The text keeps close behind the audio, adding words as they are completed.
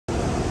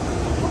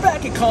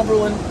back at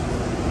Cumberland,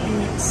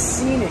 the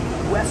scenic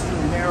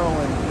Western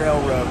Maryland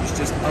Railroad is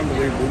just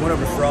unbelievable. We went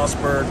over to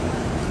Frostburg.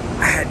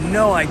 I had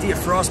no idea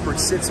Frostburg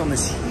sits on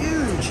this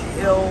huge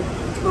hill.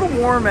 A little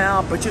warm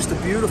out, but just a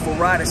beautiful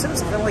ride. I said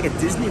it's kind of like a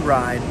Disney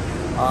ride.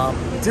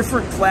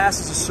 Different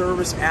classes of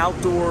service,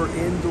 outdoor,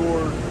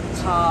 indoor,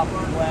 top,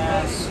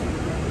 glass,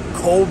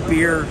 cold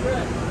beer.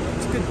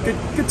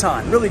 It's good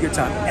time, really good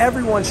time.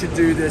 Everyone should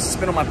do this. It's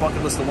been on my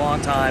bucket list a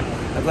long time.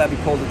 I'm glad we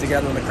pulled it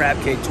together on the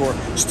Crab Cake Tour.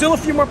 Still a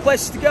few more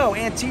places to go.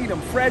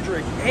 Antietam,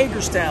 Frederick,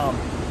 Hagerstown,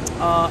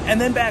 and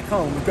then back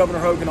home with Governor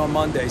Hogan on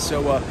Monday.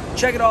 So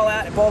check it all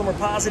out at Baltimore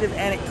Positive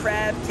and at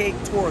Crab Cake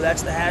Tour.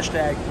 That's the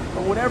hashtag.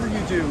 But whatever you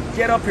do,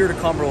 get up here to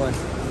Cumberland,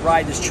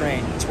 ride this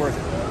train. It's worth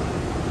it.